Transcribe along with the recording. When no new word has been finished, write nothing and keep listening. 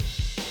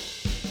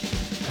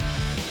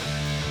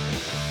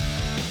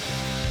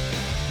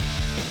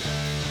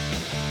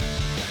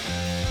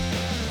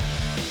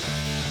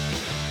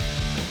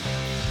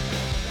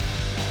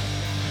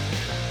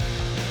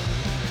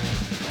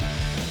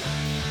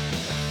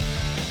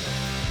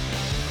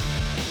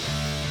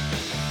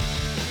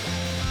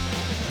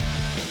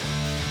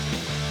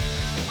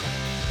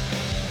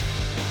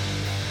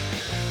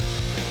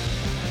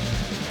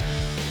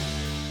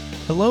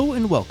Hello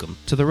and welcome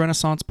to the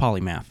Renaissance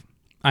Polymath.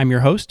 I'm your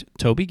host,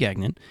 Toby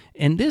Gagnon,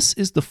 and this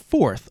is the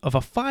fourth of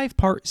a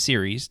 5-part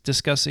series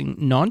discussing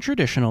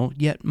non-traditional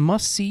yet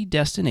must-see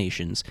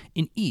destinations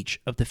in each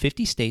of the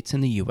 50 states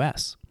in the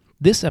U.S.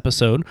 This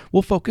episode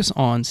will focus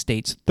on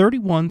states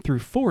 31 through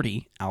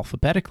 40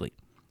 alphabetically.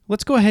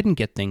 Let's go ahead and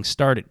get things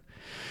started.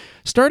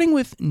 Starting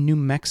with New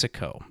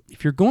Mexico.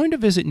 If you're going to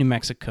visit New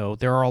Mexico,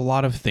 there are a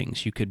lot of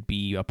things. You could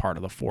be a part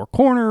of the Four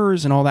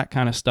Corners and all that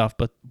kind of stuff,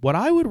 but what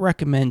I would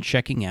recommend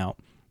checking out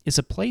is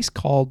a place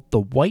called the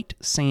White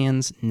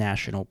Sands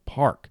National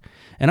Park.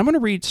 And I'm going to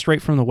read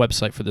straight from the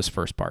website for this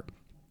first part.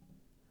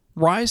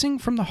 Rising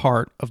from the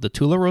heart of the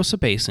Tularosa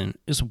Basin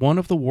is one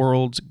of the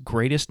world's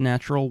greatest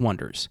natural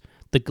wonders,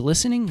 the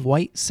glistening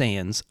white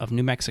sands of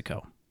New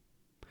Mexico.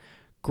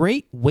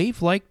 Great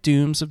wave-like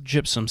dunes of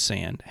gypsum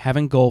sand have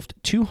engulfed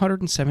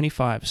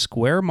 275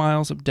 square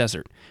miles of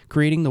desert,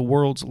 creating the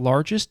world's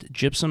largest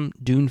gypsum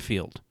dune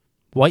field.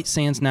 White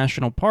Sands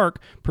National Park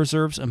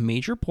preserves a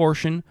major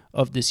portion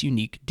of this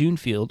unique dune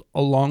field,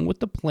 along with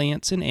the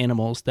plants and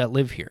animals that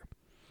live here.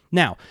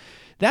 Now,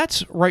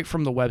 that's right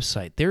from the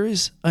website. There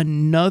is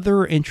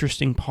another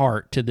interesting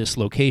part to this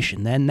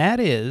location, and that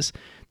is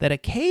that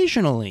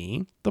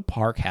occasionally the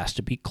park has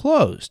to be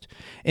closed.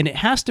 And it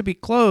has to be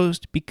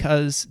closed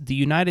because the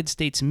United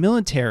States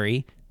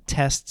military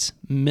tests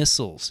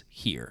missiles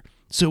here.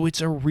 So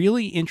it's a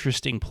really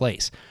interesting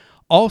place.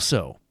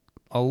 Also,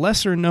 a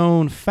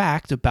lesser-known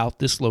fact about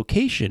this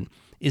location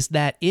is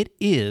that it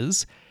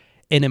is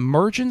an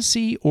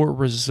emergency or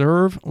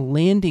reserve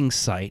landing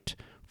site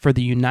for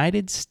the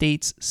United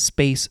States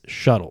space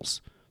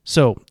shuttles.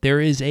 So there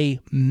is a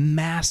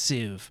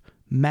massive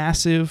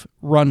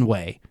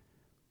runway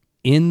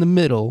in the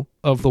middle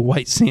of the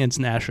White Sands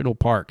National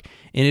Park,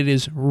 and it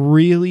is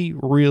really,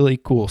 really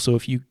cool. So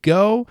if you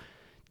go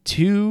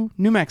to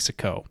New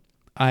Mexico,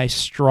 I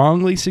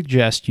strongly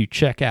suggest you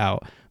check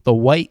out the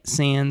White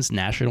Sands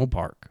National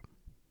Park.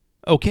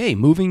 Okay,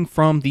 moving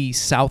from the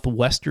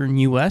southwestern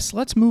U.S.,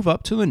 let's move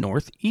up to the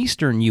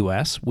northeastern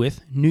U.S.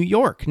 with New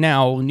York.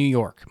 Now, New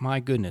York,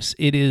 my goodness,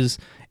 it is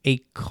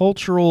a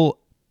cultural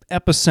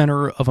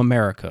epicenter of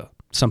America,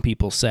 some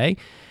people say.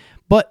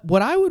 But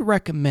what I would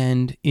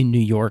recommend in New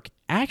York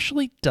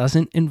actually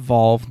doesn't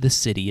involve the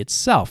city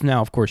itself.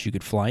 Now, of course, you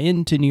could fly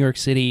into New York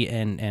City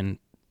and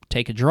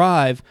take a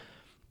drive,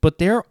 but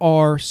there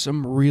are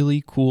some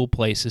really cool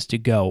places to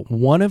go.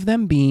 One of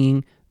them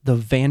being the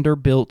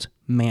Vanderbilt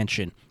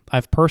Mansion.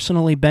 I've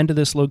personally been to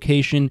this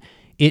location.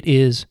 It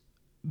is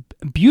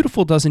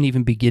beautiful, doesn't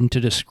even begin to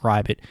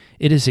describe it.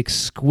 It is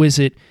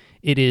exquisite.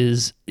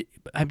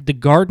 The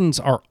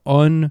gardens are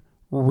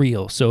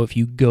unreal. So if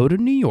you go to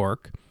New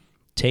York,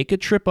 take a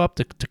trip up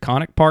the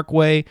Taconic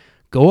Parkway,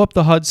 go up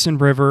the Hudson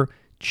River,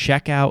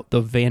 check out the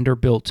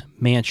Vanderbilt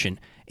Mansion.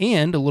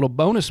 And a little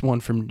bonus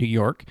one from New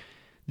York,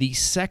 the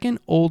second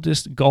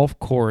oldest golf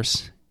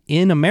course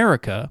in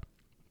America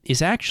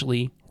is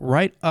actually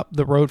right up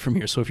the road from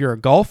here. So if you're a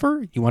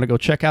golfer, you want to go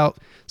check out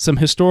some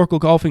historical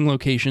golfing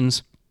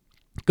locations,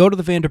 go to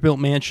the Vanderbilt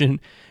Mansion,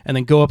 and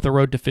then go up the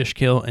road to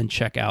Fishkill and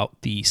check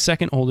out the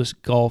second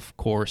oldest golf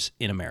course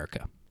in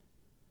America.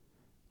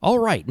 All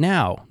right,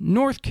 now,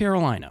 North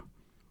Carolina.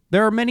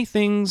 There are many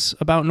things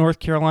about North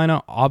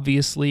Carolina.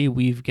 Obviously,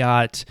 we've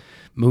got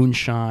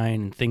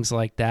moonshine and things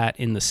like that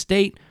in the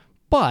state,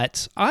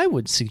 but I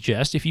would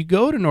suggest if you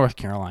go to North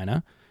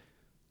Carolina,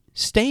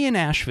 stay in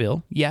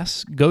Asheville.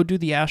 Yes, go do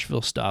the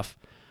Asheville stuff,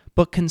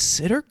 but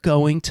consider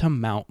going to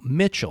Mount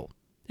Mitchell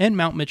and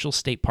Mount Mitchell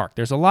State Park.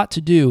 There's a lot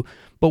to do,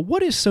 but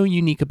what is so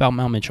unique about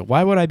Mount Mitchell?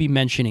 Why would I be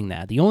mentioning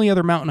that? The only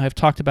other mountain I've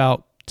talked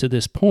about to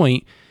this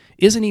point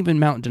isn't even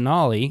Mount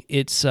Denali.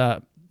 It's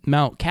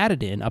Mount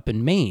Katahdin up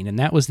in Maine, and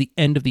that was the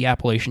end of the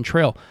Appalachian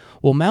Trail.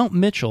 Well, Mount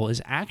Mitchell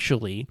is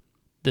actually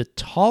the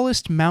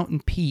tallest mountain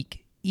peak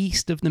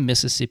east of the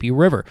Mississippi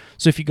River.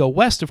 So if you go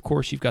west, of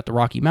course, you've got the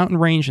Rocky Mountain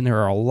Range, and there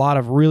are a lot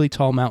of really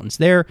tall mountains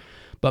there,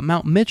 but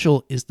Mount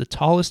Mitchell is the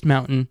tallest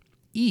mountain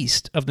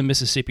east of the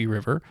Mississippi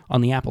River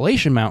on the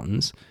Appalachian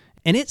Mountains,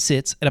 and it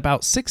sits at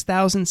about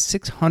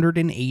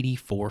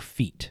 6,684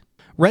 feet.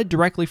 Read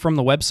directly from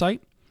the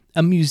website,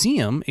 a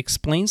museum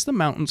explains the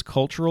mountain's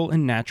cultural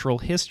and natural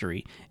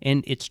history,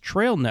 and its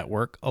trail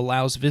network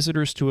allows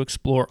visitors to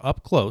explore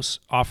up close,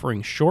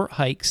 offering short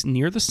hikes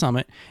near the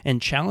summit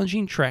and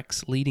challenging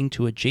treks leading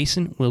to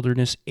adjacent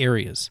wilderness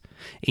areas.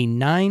 A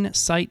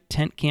 9-site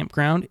tent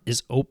campground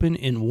is open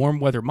in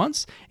warm weather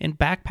months, and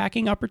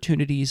backpacking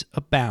opportunities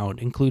abound,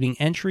 including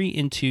entry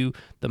into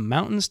the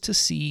Mountains to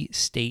Sea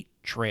State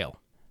Trail.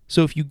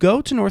 So if you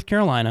go to North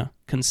Carolina,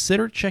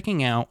 consider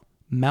checking out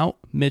Mount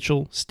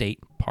Mitchell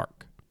State Park.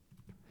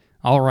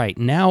 All right,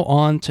 now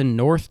on to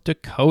North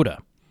Dakota.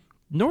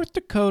 North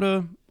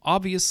Dakota,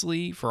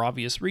 obviously, for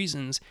obvious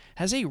reasons,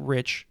 has a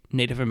rich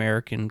Native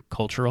American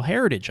cultural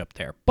heritage up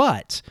there.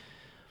 But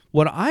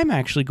what I'm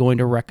actually going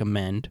to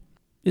recommend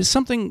is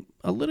something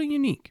a little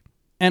unique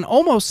and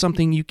almost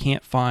something you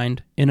can't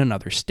find in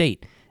another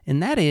state,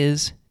 and that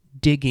is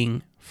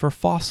digging for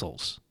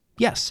fossils.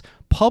 Yes,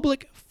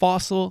 public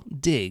fossil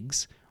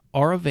digs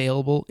are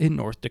available in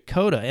North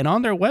Dakota. And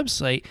on their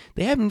website,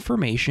 they have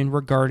information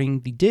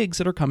regarding the digs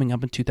that are coming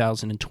up in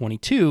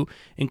 2022,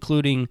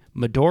 including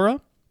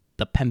Medora,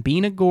 the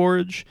Pembina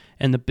Gorge,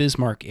 and the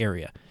Bismarck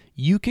area.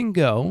 You can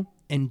go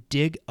and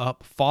dig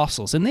up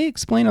fossils. And they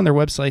explain on their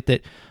website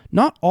that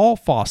not all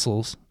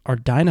fossils are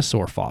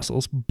dinosaur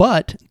fossils,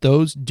 but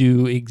those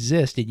do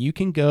exist. And you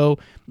can go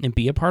and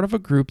be a part of a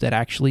group that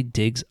actually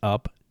digs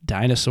up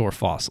dinosaur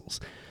fossils.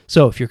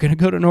 So if you're going to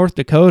go to North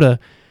Dakota,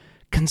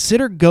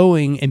 consider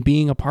going and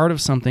being a part of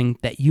something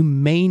that you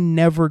may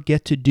never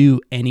get to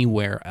do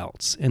anywhere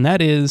else, and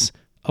that is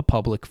a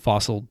public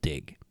fossil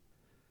dig.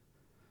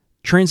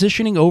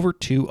 Transitioning over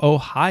to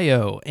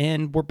Ohio,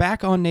 and we're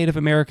back on Native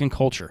American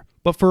culture,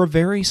 but for a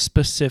very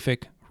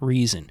specific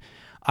reason.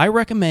 I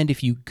recommend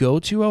if you go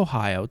to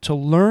Ohio to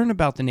learn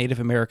about the Native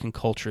American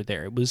culture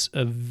there. It was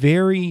a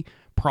very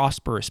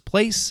prosperous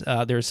place.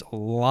 There's a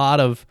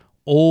lot of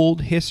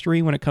old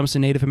history when it comes to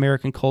Native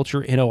American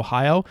culture in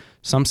Ohio.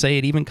 Some say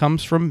it even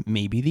comes from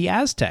maybe the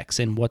Aztecs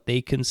and what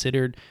they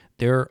considered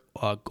their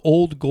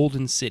old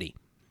golden city.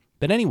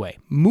 But anyway,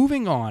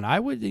 moving on,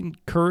 I would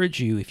encourage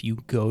you, if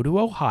you go to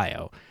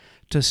Ohio,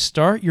 to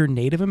start your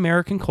Native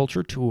American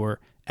culture tour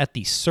at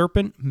the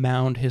Serpent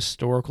Mound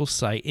Historical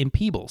Site in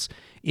Peebles.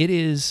 It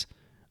is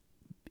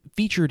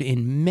featured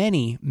in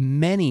many,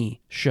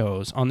 many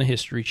shows on the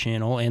History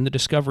Channel and the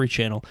Discovery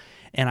Channel,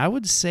 and I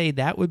would say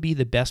that would be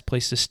the best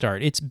place to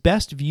start. It's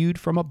best viewed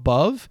from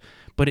above,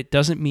 but it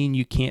doesn't mean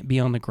you can't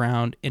be on the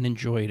ground and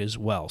enjoy it as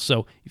well.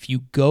 So if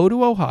you go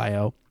to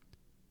Ohio,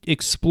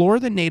 explore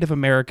the Native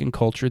American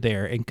culture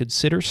there and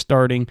consider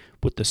starting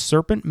with the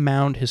Serpent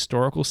Mound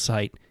Historical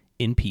Site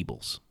in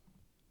Peebles.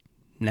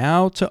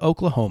 Now to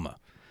Oklahoma.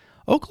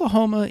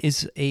 Oklahoma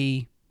is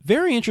a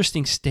very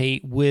interesting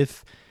state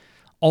with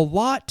a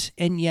lot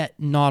and yet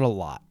not a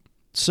lot.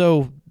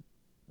 So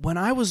when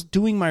I was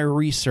doing my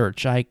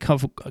research, I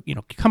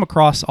come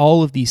across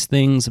all of these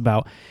things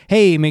about,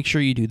 hey, make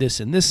sure you do this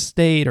in this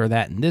state or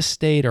that in this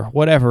state or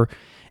whatever.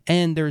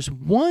 And there's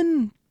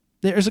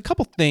a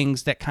couple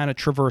things that kind of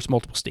traverse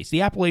multiple states.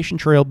 The Appalachian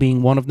Trail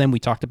being one of them. We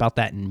talked about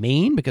that in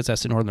Maine because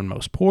that's the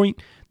northernmost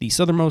point. The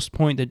southernmost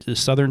point, the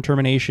southern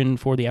termination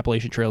for the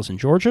Appalachian Trail is in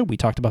Georgia. We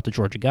talked about the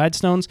Georgia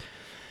Guidestones.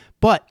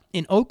 But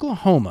in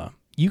Oklahoma,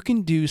 you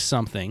can do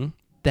something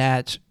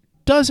that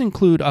does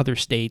include other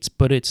states,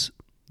 but it's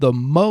the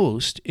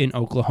most in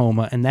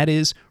Oklahoma, and that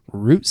is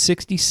Route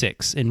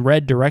 66. And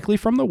read directly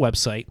from the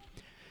website,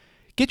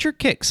 get your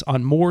kicks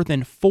on more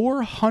than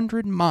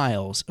 400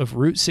 miles of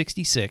Route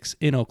 66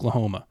 in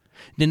Oklahoma.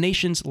 The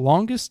nation's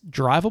longest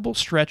drivable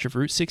stretch of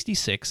Route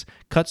 66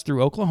 cuts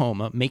through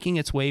Oklahoma, making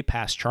its way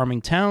past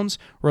charming towns,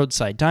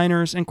 roadside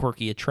diners, and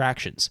quirky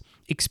attractions.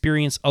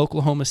 Experience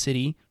Oklahoma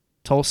City,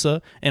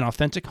 Tulsa, and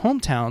authentic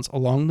hometowns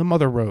along the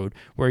Mother Road,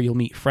 where you'll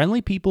meet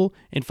friendly people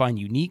and find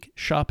unique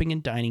shopping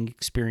and dining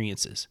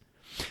experiences.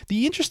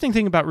 The interesting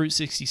thing about Route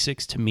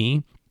 66 to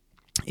me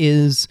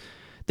is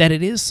that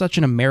it is such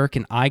an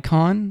American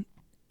icon,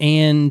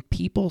 and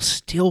people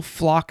still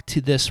flock to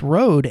this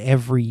road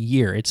every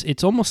year.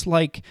 It's almost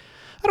like,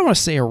 I don't want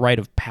to say a rite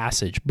of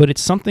passage, but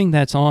it's something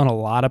that's on a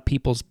lot of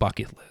people's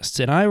bucket lists.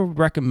 And I would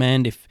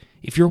recommend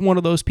if you're one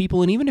of those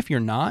people, and even if you're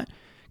not,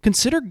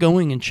 consider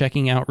going and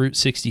checking out Route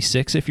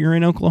 66 if you're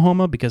in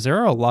Oklahoma, because there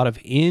are a lot of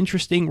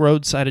interesting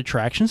roadside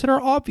attractions that are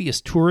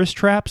obvious tourist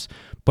traps,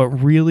 but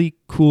really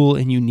cool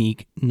and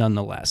unique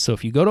nonetheless. So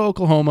if you go to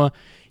Oklahoma,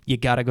 you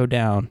got to go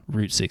down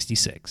Route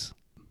 66.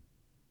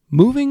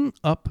 Moving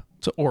up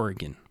to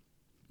Oregon.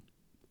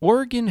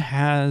 Oregon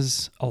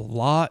has a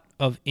lot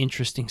of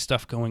interesting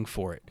stuff going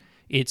for it.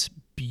 It's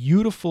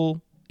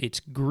beautiful. It's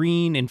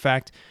green. In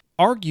fact,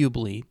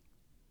 arguably,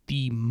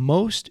 the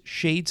most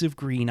shades of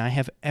green I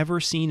have ever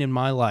seen in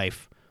my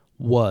life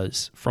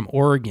was from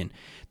Oregon.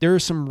 There are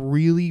some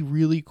really,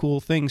 really cool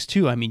things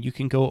too. I mean, you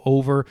can go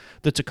over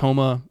the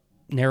Tacoma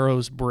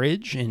Narrows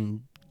Bridge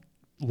and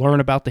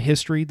learn about the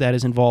history that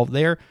is involved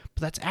there,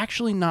 but that's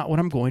actually not what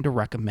I'm going to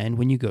recommend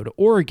when you go to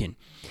Oregon.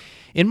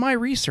 In my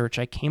research,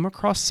 I came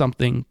across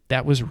something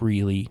that was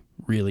really,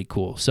 really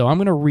cool. So I'm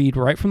going to read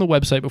right from the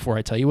website before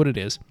I tell you what it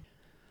is.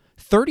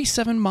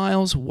 37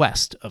 miles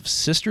west of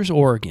Sisters,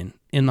 Oregon,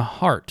 in the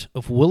heart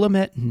of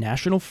Willamette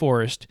National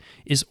Forest,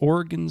 is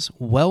Oregon's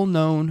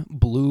well-known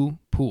Blue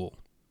Pool.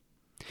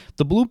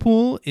 The Blue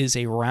Pool is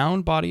a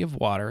round body of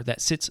water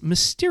that sits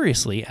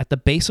mysteriously at the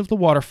base of the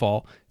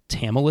waterfall,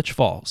 Tamalich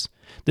Falls.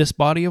 This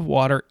body of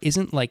water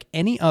isn't like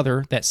any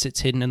other that sits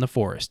hidden in the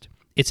forest.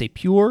 It's a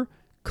pure,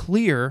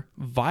 clear,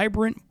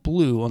 vibrant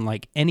blue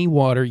unlike any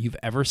water you've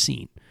ever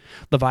seen.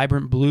 The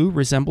vibrant blue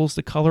resembles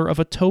the color of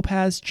a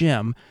topaz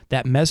gem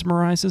that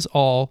mesmerizes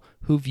all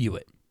who view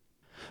it.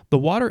 The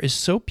water is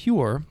so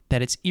pure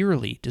that it's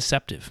eerily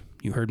deceptive.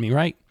 You heard me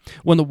right.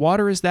 When the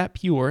water is that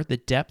pure, the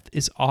depth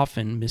is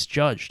often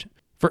misjudged.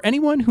 For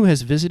anyone who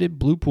has visited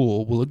Blue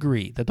Pool will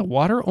agree that the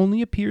water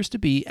only appears to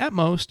be, at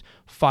most,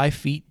 5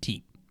 feet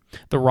deep.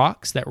 The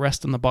rocks that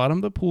rest on the bottom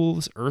of the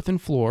pool's earthen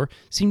floor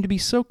seem to be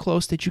so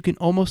close that you can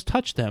almost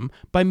touch them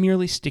by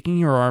merely sticking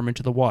your arm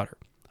into the water.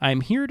 I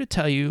am here to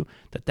tell you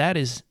that that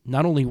is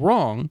not only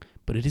wrong,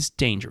 but it is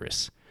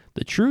dangerous.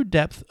 The true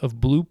depth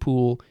of Blue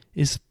Pool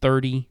is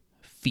 30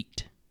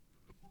 feet.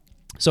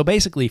 So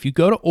basically, if you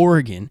go to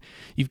Oregon,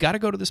 you've got to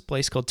go to this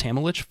place called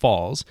Tamalich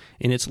Falls,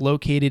 and it's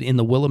located in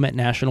the Willamette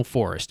National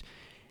Forest.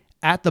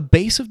 At the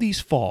base of these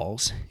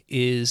falls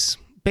is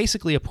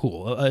basically a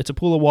pool. It's a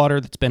pool of water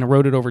that's been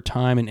eroded over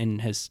time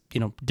and has,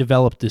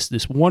 developed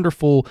this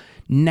wonderful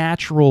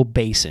natural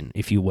basin,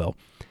 if you will.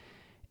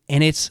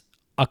 And it's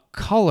a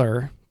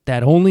color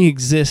that only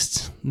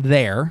exists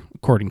there,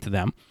 according to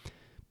them.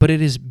 But it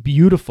is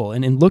beautiful.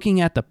 And in looking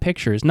at the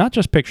pictures, not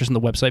just pictures on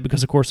the website,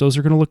 because of course those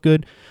are going to look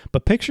good,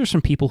 but pictures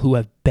from people who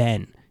have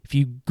been. If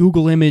you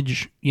Google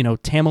image,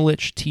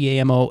 Tamalich,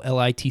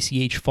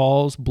 Tamolitch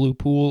Falls, Blue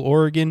Pool,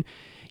 Oregon,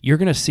 you're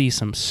going to see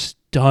some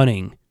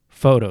stunning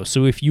photos.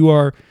 So if you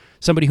are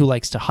somebody who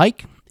likes to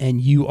hike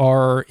and you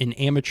are an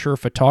amateur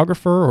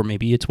photographer, or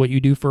maybe it's what you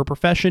do for a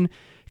profession,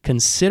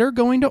 consider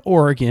going to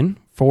Oregon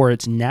for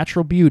its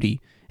natural beauty.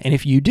 And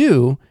if you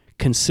do,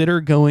 consider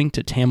going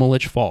to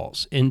Tamalich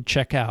Falls and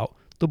check out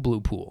the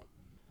Blue Pool.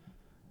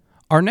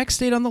 Our next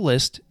state on the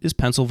list is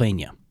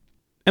Pennsylvania.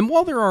 And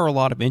while there are a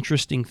lot of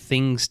interesting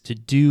things to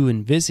do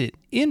and visit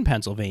in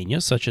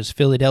Pennsylvania, such as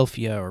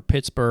Philadelphia or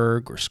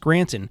Pittsburgh or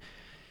Scranton,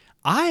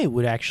 I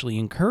would actually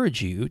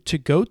encourage you to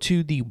go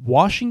to the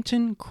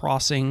Washington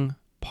Crossing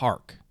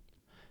Park.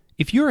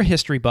 If you're a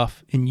history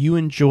buff and you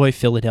enjoy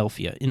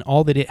Philadelphia and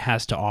all that it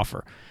has to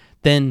offer,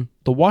 then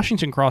the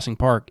Washington Crossing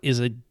Park is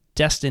a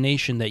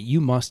destination that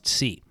you must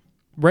see.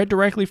 Read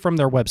directly from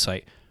their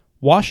website,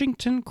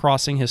 Washington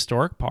Crossing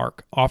Historic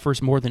Park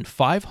offers more than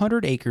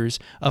 500 acres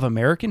of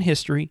American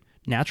history,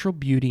 natural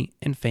beauty,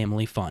 and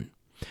family fun.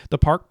 The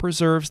park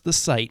preserves the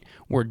site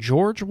where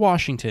George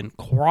Washington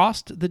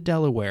crossed the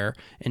Delaware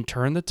and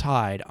turned the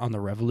tide on the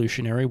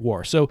Revolutionary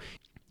War. So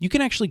you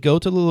can actually go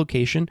to the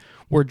location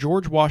where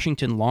George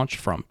Washington launched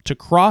from to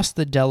cross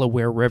the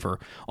Delaware River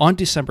on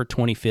December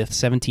 25th,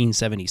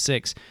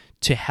 1776,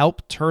 to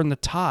help turn the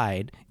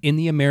tide in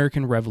the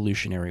American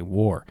Revolutionary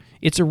War.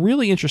 It's a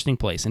really interesting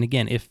place. And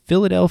again, if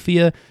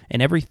Philadelphia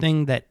and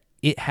everything that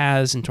it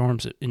has in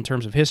terms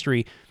of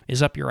history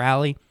is up your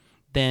alley,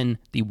 then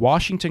the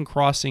Washington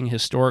Crossing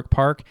Historic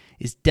Park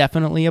is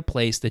definitely a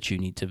place that you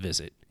need to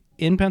visit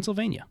in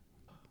Pennsylvania.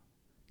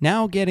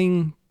 Now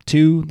getting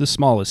to the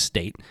smallest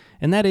state,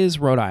 and that is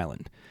Rhode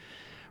Island.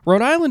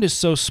 Rhode Island is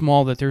so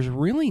small that there's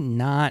really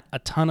not a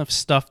ton of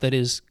stuff that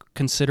is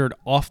considered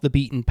off the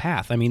beaten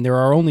path. I mean, there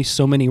are only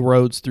so many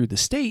roads through the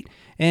state,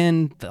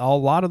 and a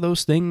lot of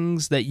those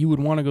things that you would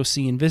want to go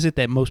see and visit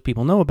that most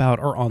people know about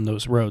are on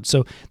those roads.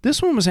 So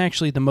this one was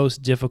actually the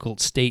most difficult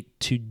state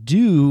to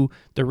do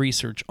the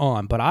research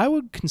on, but I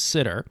would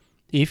consider,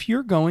 if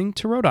you're going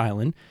to Rhode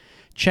Island,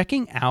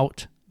 checking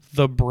out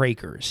the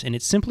Breakers, and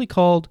it's simply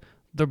called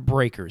the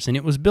Breakers, and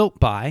it was built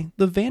by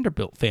the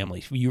Vanderbilt family.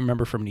 If you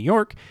remember from New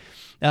York,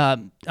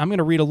 I'm going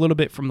to read a little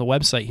bit from the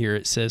website here.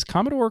 It says,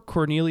 Commodore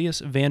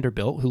Cornelius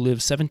Vanderbilt, who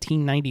lived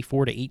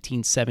 1794 to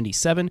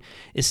 1877,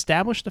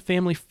 established the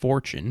family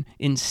fortune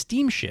in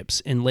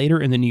steamships and later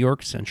in the New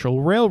York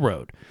Central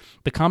Railroad.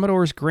 The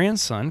Commodore's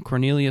grandson,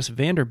 Cornelius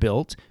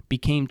Vanderbilt,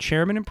 became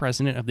chairman and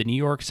president of the New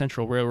York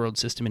Central Railroad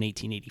system in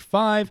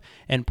 1885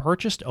 and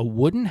purchased a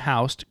wooden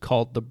house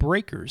called the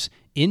Breakers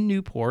in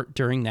Newport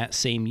during that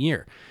same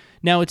year.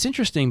 Now, it's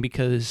interesting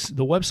because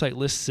the website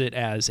lists it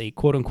as a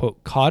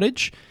quote-unquote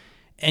cottage,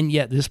 and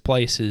yet this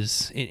place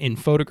is, in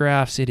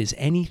photographs, it is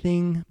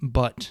anything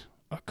but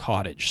a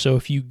cottage. So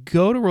if you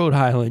go to Rhode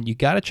Island, you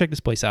got to check this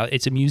place out.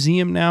 It's a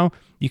museum now.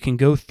 You can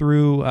go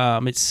through,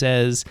 it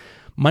says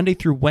Monday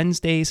through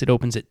Wednesdays, it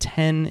opens at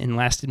 10, and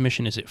last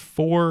admission is at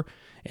 4.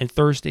 And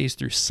Thursdays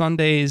through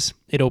Sundays,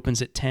 it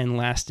opens at 10,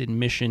 last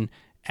admission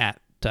at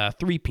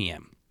 3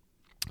 p.m.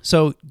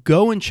 So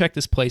go and check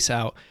this place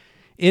out.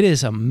 It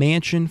is a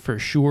mansion for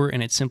sure,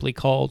 and it's simply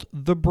called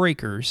The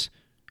Breakers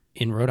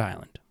in Rhode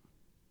Island.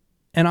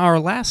 And our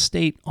last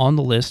state on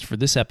the list for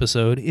this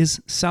episode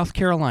is South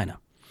Carolina.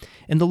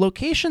 And the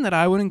location that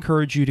I would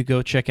encourage you to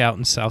go check out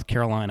in South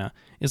Carolina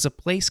is a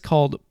place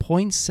called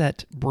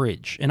Poinsett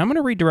Bridge. And I'm going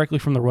to read directly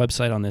from the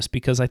website on this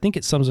because I think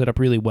it sums it up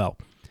really well.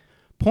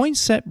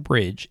 Poinsett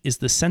Bridge is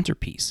the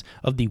centerpiece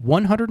of the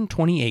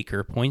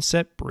 120-acre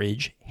Poinsett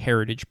Bridge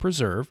Heritage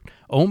Preserve,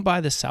 owned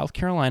by the South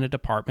Carolina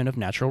Department of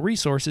Natural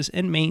Resources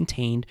and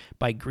maintained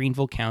by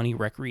Greenville County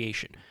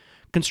Recreation.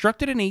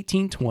 Constructed in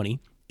 1820,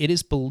 it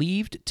is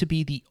believed to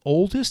be the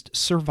oldest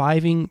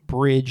surviving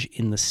bridge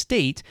in the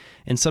state,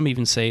 and some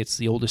even say it's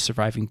the oldest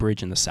surviving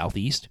bridge in the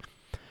Southeast.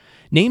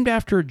 Named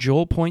after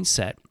Joel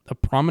Poinsett, a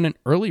prominent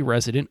early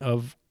resident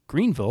of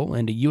Greenville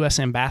and a U.S.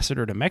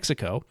 ambassador to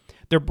Mexico,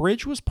 their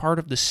bridge was part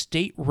of the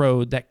state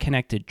road that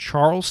connected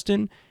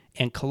Charleston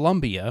and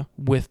Columbia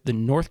with the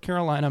North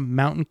Carolina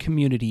mountain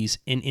communities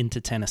and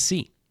into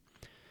Tennessee.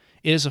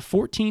 It is a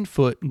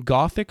 14-foot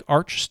Gothic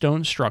arch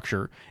stone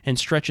structure and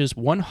stretches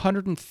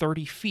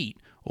 130 feet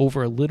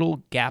over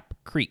Little Gap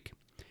Creek.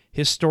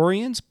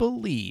 Historians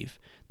believe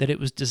that it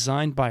was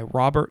designed by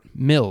Robert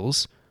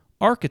Mills,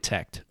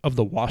 architect of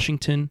the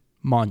Washington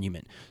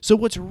Monument. So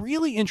what's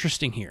really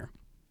interesting here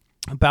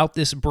about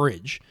this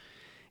bridge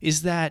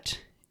is that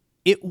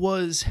it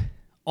was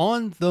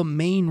on the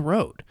main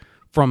road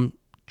from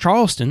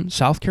Charleston,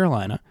 South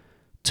Carolina,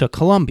 to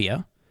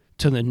Columbia,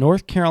 to the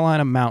North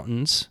Carolina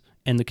mountains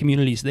and the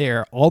communities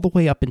there, all the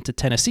way up into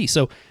Tennessee.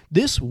 So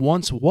this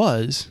once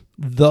was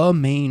the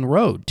main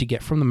road to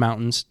get from the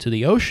mountains to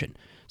the ocean.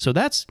 So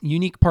that's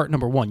unique part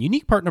number one.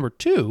 Unique part number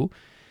two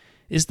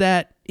is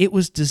that it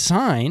was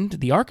designed,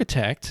 the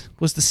architect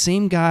was the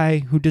same guy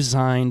who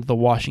designed the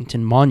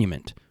Washington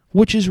Monument,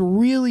 which is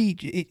really,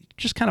 it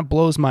just kind of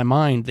blows my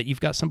mind that you've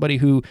got somebody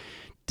who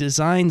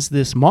designs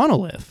this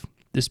monolith,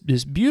 this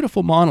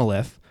beautiful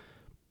monolith,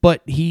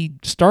 but he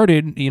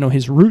started,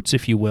 his roots,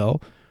 if you will,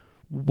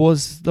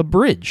 was the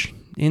bridge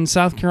in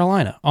South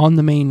Carolina on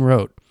the main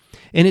road.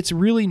 And it's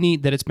really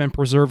neat that it's been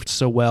preserved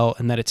so well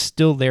and that it's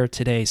still there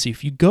today. So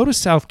if you go to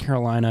South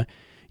Carolina,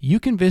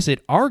 you can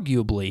visit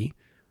arguably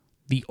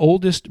the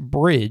oldest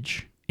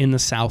bridge in the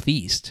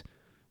Southeast,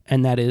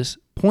 and that is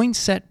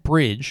Poinsett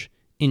Bridge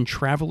in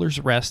Travelers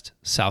Rest,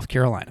 South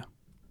Carolina.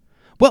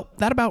 Well,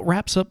 that about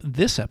wraps up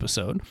this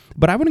episode,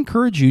 but I would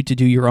encourage you to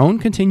do your own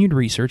continued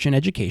research and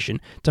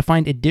education to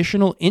find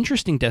additional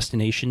interesting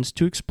destinations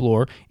to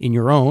explore in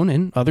your own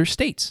and other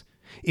states.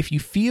 If you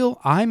feel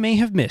I may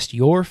have missed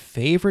your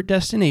favorite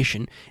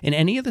destination in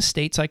any of the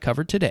states I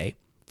covered today,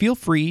 feel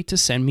free to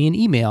send me an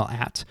email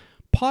at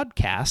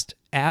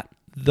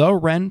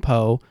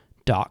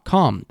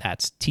podcast@therenpo.com.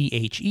 That's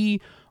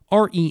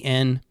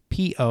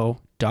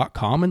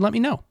THERENPO.com, and let me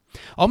know.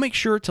 I'll make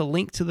sure to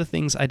link to the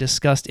things I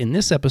discussed in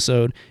this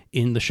episode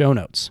in the show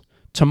notes.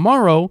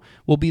 Tomorrow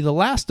will be the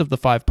last of the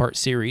 5-part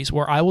series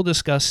where I will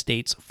discuss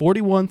states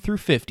 41 through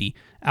 50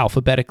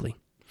 alphabetically.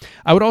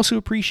 I would also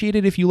appreciate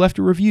it if you left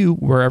a review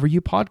wherever you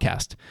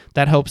podcast.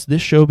 That helps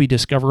this show be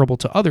discoverable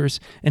to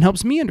others and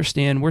helps me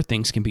understand where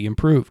things can be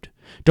improved.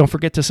 Don't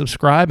forget to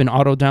subscribe and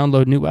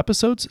auto-download new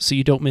episodes so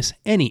you don't miss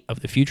any of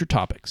the future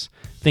topics.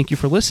 Thank you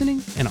for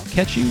listening, and I'll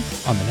catch you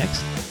on the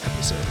next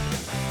episode.